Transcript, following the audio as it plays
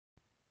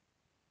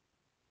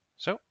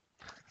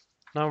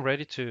Now I'm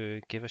ready to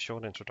give a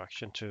short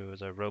introduction to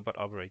the robot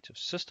operating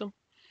system,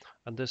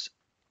 and this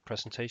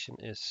presentation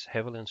is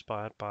heavily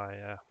inspired by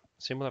a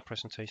similar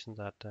presentation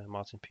that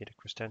Martin Peter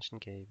Christiansen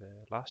gave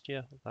last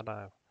year that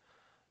I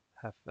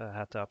have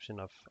had the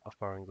option of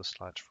borrowing the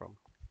slides from.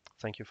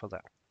 Thank you for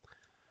that.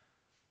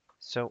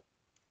 So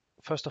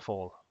first of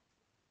all,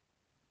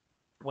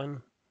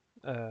 when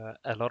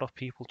a lot of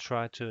people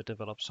try to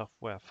develop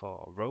software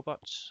for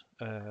robots,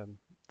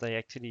 they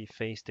actually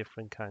face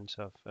different kinds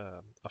of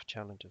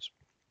challenges.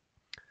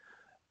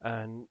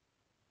 And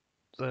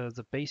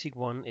the basic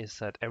one is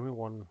that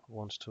everyone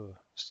wants to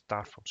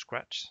start from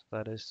scratch.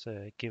 That is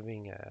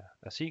giving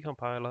a C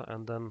compiler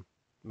and then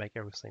make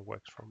everything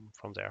work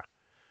from there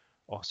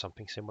or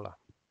something similar.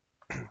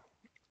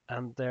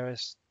 And there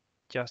is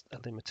just a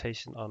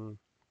limitation on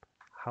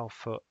how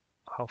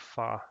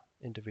far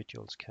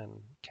individuals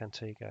can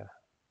take a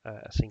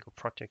single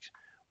project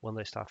when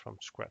they start from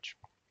scratch.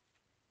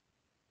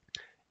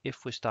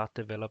 If we start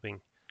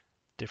developing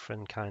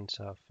different kinds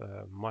of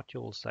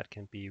modules that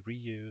can be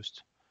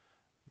reused,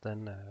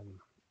 then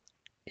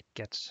it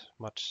gets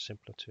much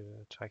simpler to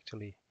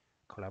actually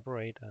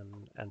collaborate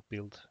and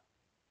build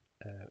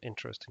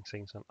interesting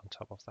things on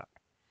top of that.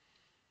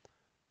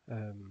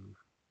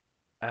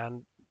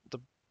 And the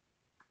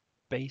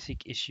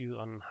basic issue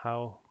on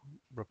how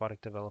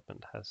robotic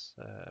development has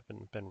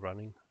been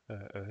running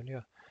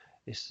earlier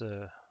is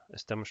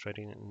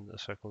demonstrated in the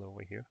circle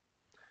over here,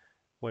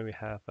 where we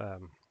have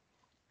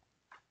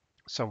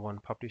someone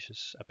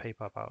publishes a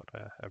paper about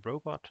a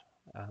robot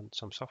and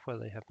some software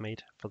they have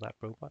made for that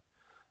robot.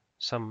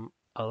 Some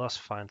others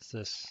find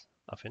this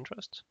of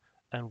interest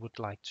and would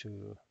like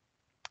to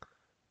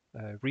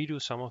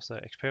redo some of the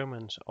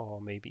experiments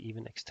or maybe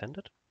even extend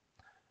it.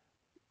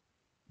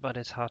 But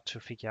it's hard to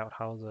figure out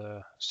how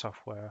the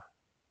software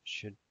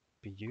should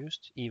be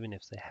used, even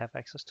if they have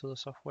access to the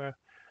software,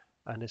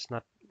 and it's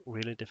not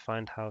really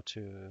defined how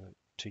to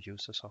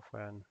use the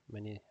software and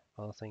many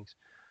other things.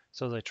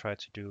 So they try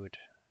to do it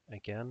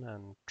again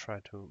and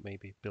try to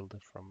maybe build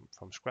it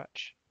from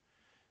scratch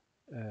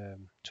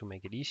to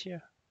make it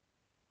easier.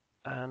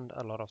 And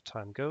a lot of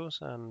time goes,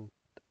 and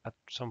at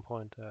some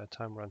point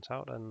time runs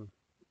out and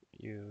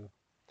you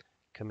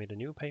commit a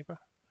new paper,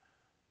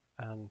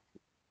 and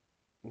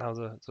now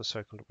the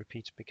circle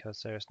repeats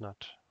because there's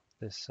not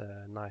this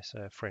nice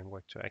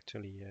framework to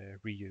actually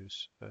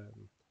reuse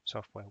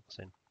software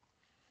within.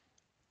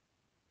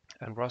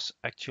 And ROS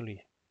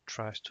actually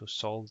tries to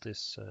solve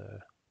this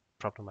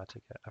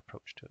problematic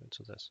approach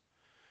to this.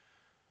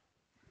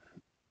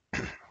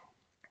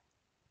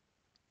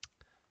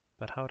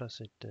 But how does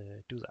it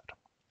do that?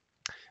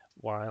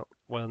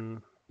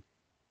 When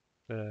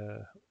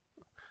the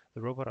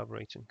robot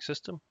operating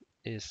system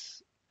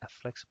is a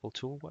flexible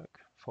toolwork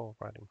for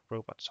writing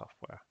robot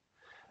software,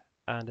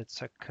 and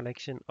it's a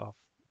collection of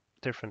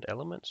different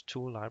elements,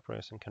 tool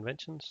libraries, and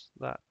conventions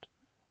that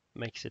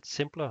makes it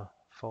simpler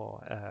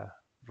for a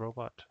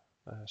robot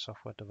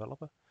software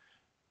developer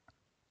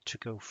to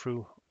go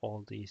through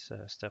all these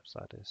steps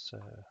that is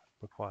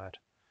required.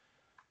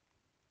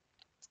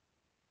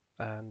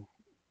 And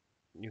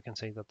you can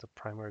say that the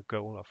primary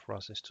goal of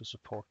ROS is to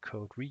support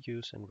code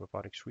reuse in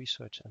robotics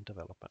research and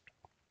development.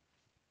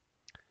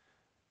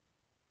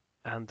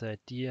 And the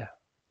idea,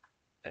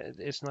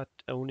 it's not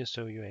only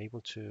so you're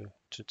able to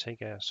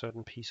take a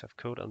certain piece of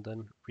code and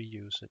then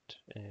reuse it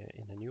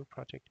in a new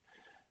project,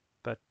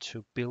 but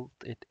to build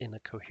it in a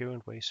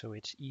coherent way so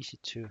it's easy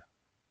to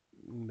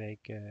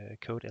make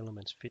code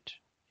elements fit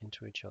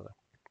into each other.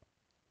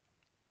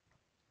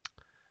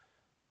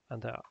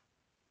 And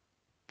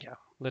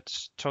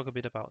let's talk a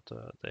bit about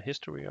the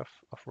history of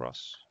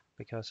ROS,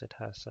 because it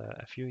has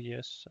a few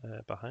years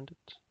behind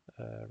it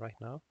right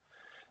now.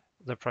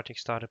 The project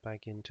started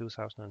back in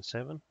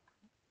 2007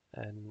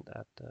 and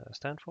at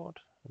Stanford,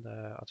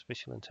 the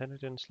Artificial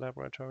Intelligence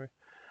Laboratory.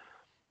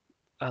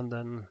 And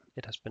then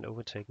it has been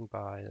overtaken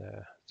by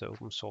the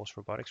Open Source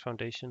Robotics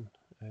Foundation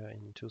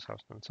in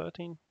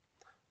 2013.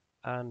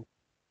 And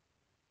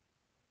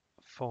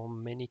for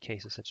many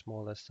cases, it's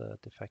more or less the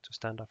de facto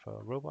standard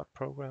for robot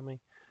programming.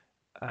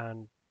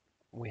 And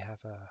we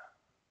have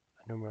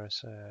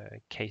numerous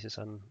cases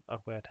on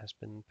where it has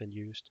been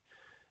used.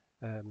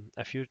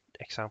 A few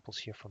examples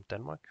here from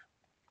Denmark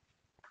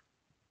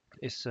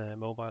is a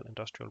mobile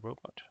industrial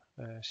robot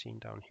seen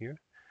down here,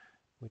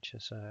 which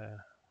is a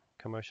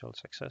commercial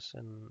success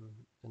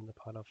in the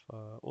part of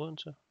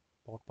Odense,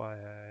 bought by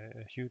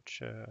a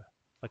huge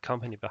a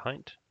company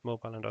behind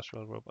mobile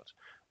industrial robots,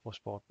 was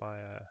bought by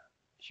a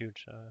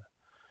huge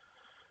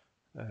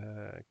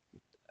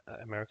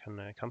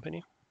American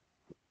company.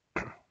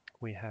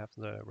 We have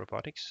the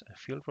robotics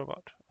field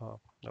robot.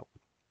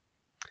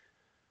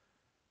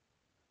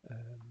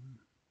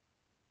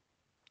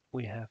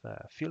 We have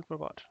a field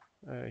robot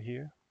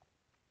here,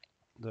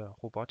 the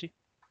Roboti,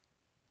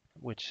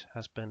 which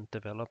has been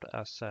developed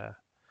as a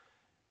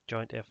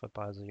joint effort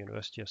by the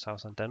University of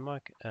Southern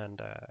Denmark and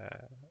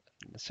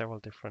several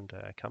different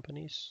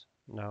companies.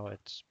 Now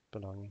it's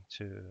belonging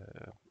to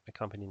a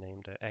company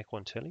named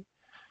AgroIntelli,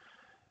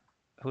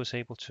 who is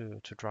able to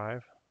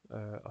drive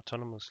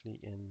autonomously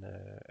in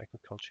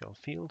agricultural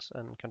fields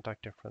and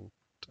conduct different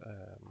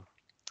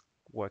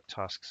work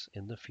tasks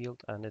in the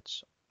field, and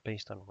it's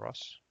based on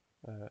ROS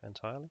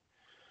entirely.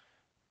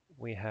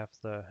 We have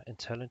the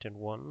Intelligent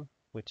One,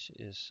 which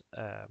is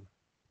a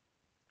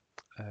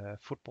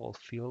football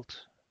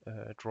field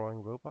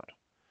drawing robot.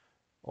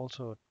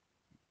 Also,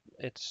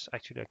 it's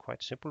actually a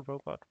quite simple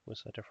robot with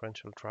a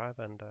differential drive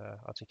and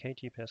RTK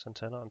GPS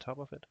antenna on top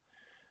of it.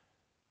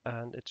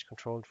 And it's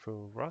controlled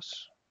through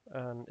ROS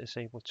and is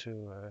able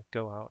to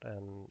go out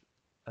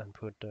and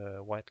put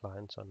white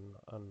lines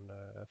on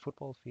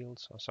football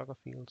fields or soccer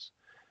fields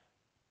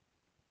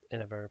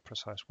in a very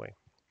precise way.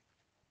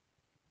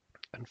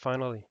 And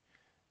finally,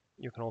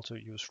 you can also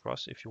use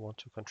ROS if you want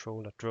to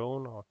control a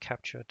drone or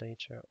capture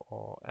data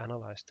or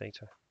analyze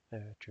data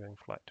during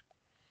flight.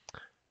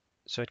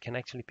 So it can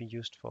actually be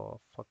used for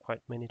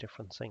quite many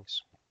different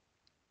things.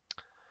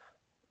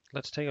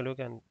 Let's take a look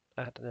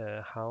at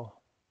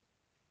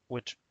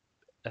which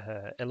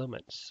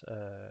elements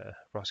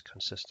ROS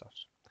consists of.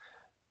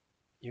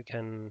 You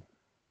can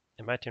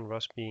imagine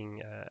ROS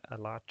being a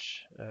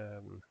large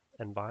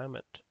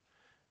environment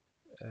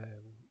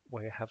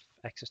where you have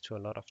access to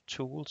a lot of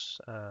tools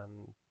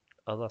and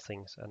other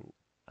things,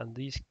 and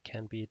these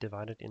can be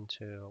divided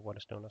into what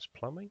is known as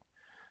plumbing,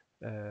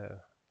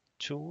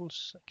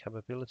 tools,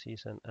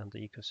 capabilities, and the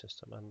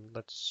ecosystem. And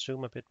let's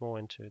zoom a bit more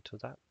into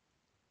that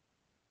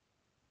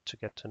to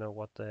get to know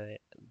what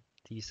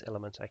these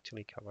elements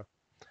actually cover.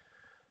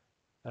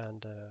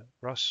 And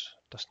ROS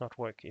does not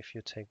work if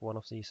you take one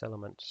of these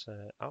elements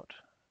out,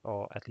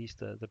 or at least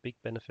the big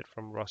benefit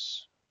from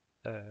ROS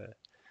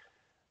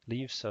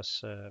leaves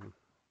us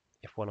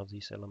if one of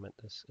these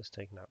elements is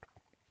taken out.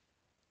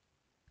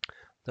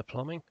 The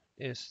plumbing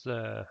is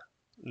the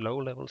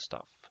low-level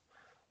stuff.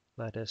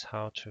 That is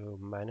how to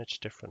manage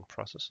different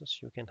processes.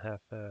 You can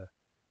have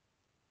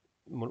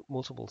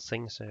multiple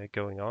things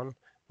going on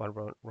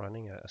while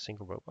running a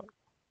single robot.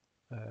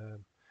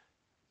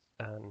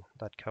 And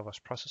that covers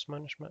process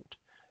management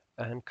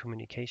and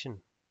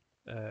communication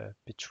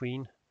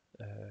between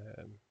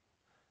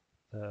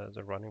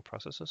the running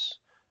processes,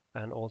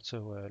 and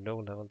also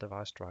low-level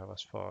device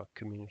drivers for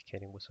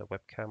communicating with a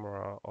web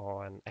camera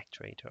or an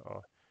actuator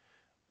or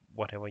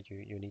whatever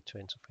you need to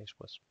interface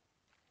with.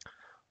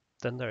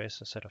 Then there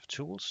is a set of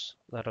tools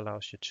that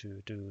allows you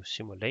to do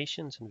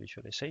simulations and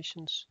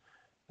visualizations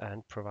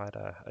and provide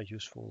a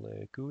useful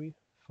GUI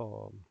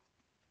for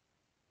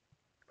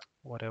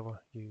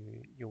whatever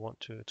you want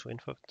to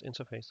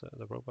interface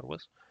the robot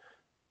with.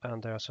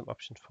 And there are some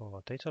options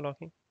for data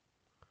logging.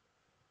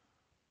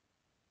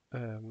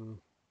 And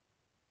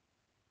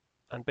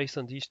based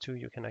on these two,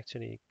 you can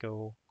actually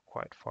go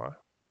quite far.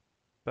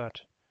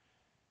 But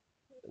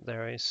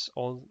there is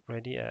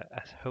already a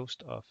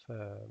host of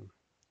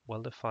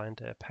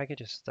well-defined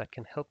packages that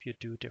can help you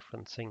do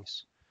different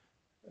things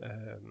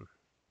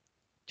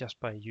just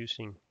by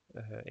using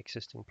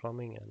existing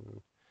plumbing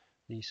and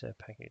these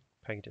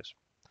packages.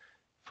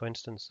 For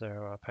instance,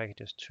 there are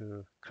packages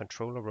to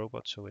control a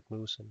robot so it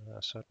moves in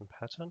a certain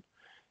pattern.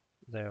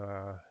 There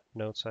are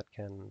nodes that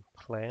can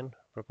plan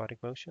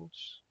robotic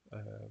motions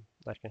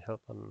that can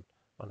help on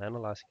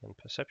analyzing and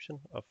perception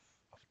of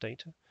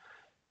data,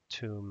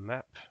 to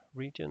map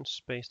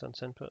regions based on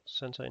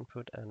sensor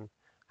input, and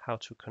how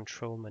to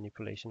control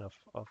manipulation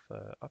of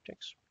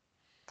objects.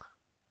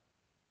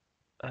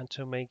 And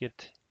to make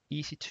it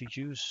easy to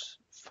use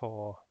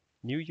for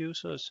new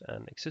users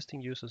and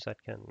existing users that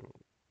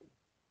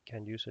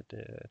can use it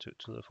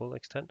to the full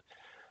extent,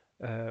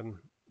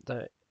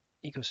 the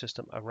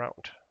ecosystem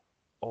around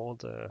all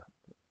the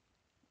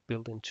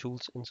built-in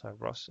tools inside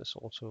ROS is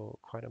also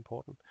quite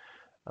important,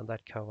 and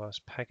that covers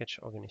package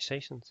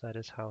organizations. That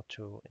is how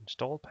to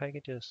install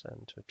packages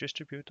and to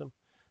distribute them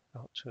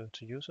out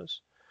to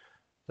users.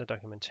 The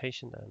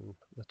documentation and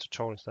the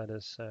tutorials, that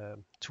is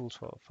tools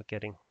for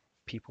getting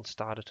people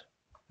started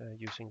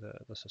using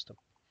the system.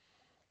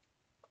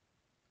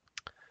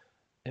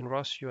 In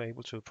ROS, you're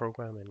able to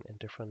program in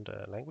different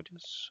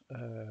languages.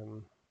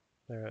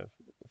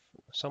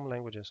 Some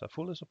languages are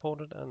fully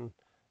supported, and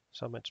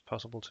some it's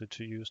possible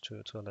to use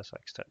to a lesser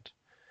extent.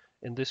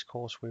 In this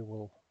course, we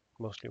will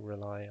mostly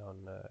rely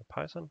on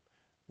Python,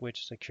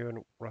 which the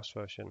current ROS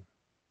version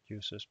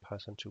uses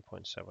Python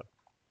 2.7.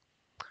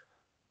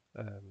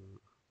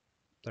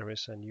 There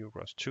is a new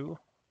ROS 2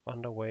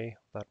 underway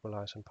that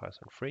relies on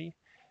Python 3,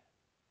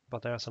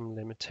 but there are some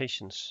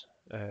limitations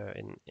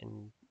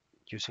in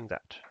using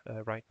that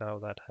right now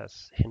that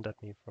has hindered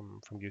me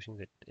from using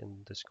it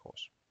in this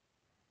course.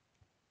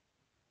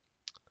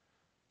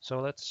 So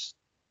let's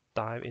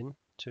dive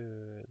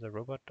into the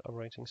robot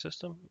operating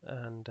system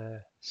and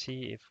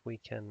see if we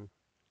can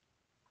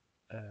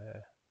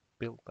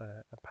build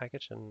a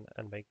package and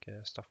make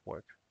stuff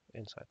work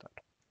inside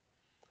that.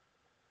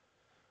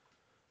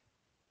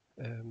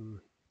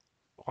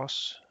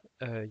 ROS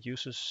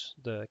uses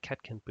the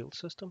Catkin build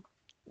system,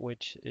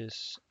 which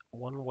is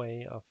one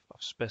way of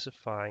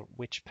specifying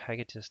which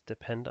packages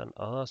depend on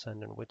others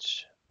and in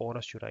which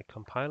order should I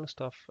compile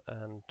stuff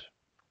and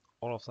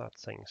all of that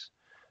things.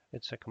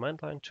 It's a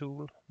command line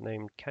tool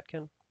named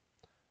Catkin,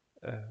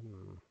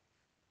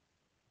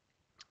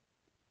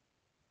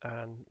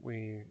 and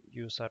we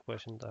use that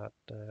version that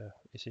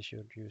is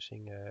issued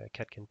using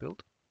Catkin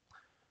build.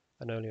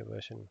 An earlier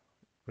version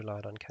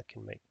relied on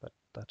Catkin make, but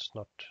that's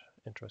not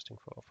interesting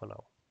for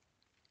now.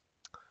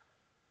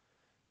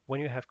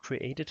 When you have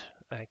created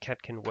a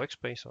Catkin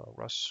workspace or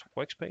ROS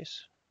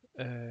workspace,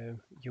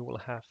 you will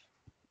have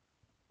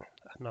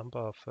a number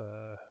of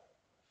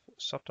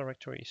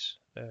subdirectories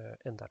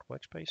in that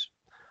workspace.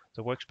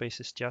 The workspace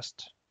is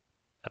just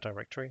a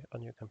directory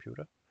on your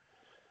computer,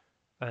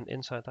 and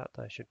inside that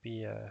there should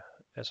be a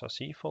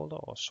SRC folder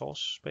or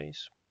source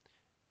space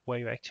where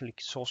your actually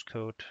source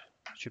code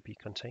should be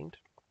contained.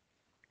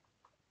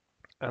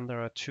 And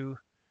there are two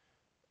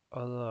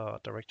other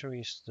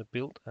directories, the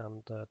build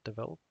and the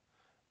develop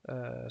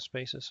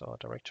spaces or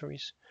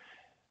directories,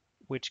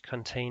 which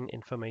contain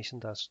information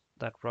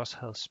that ROS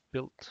has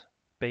built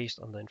based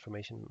on the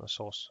information in the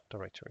source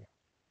directory.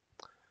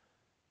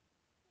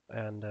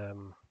 And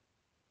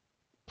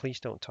please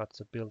don't touch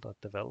the build or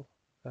develop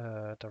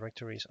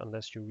directories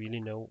unless you really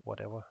know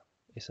whatever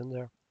is in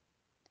there.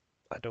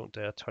 I don't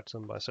dare touch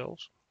them myself.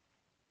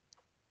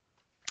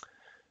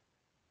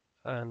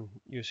 And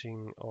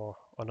using or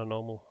under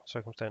normal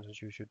circumstances,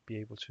 you should be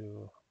able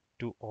to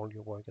do all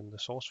your work in the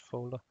source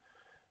folder.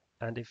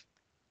 And if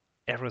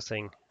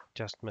everything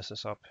just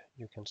messes up,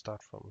 you can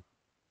start from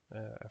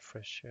a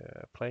fresh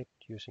plate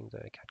using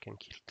the catkin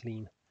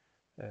clean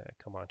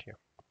command here.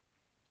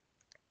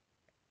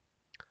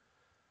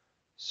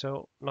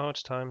 So now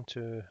it's time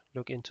to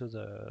look into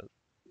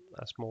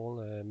a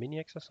small mini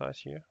exercise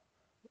here.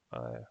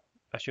 I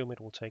assume it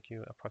will take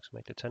you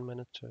approximately 10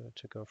 minutes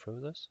to go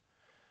through this,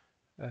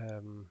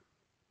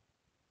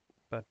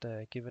 but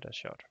give it a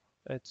shot.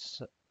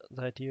 The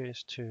idea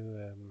is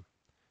to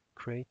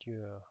create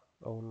your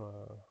own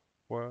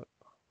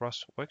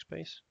ROS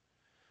workspace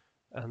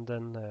and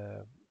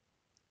then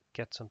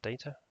get some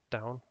data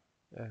down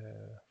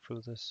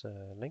through this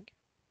link,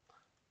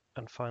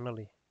 and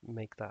finally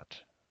make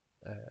that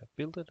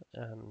build it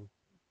and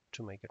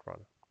to make it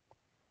run.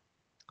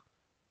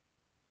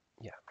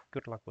 Yeah,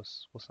 good luck with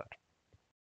that.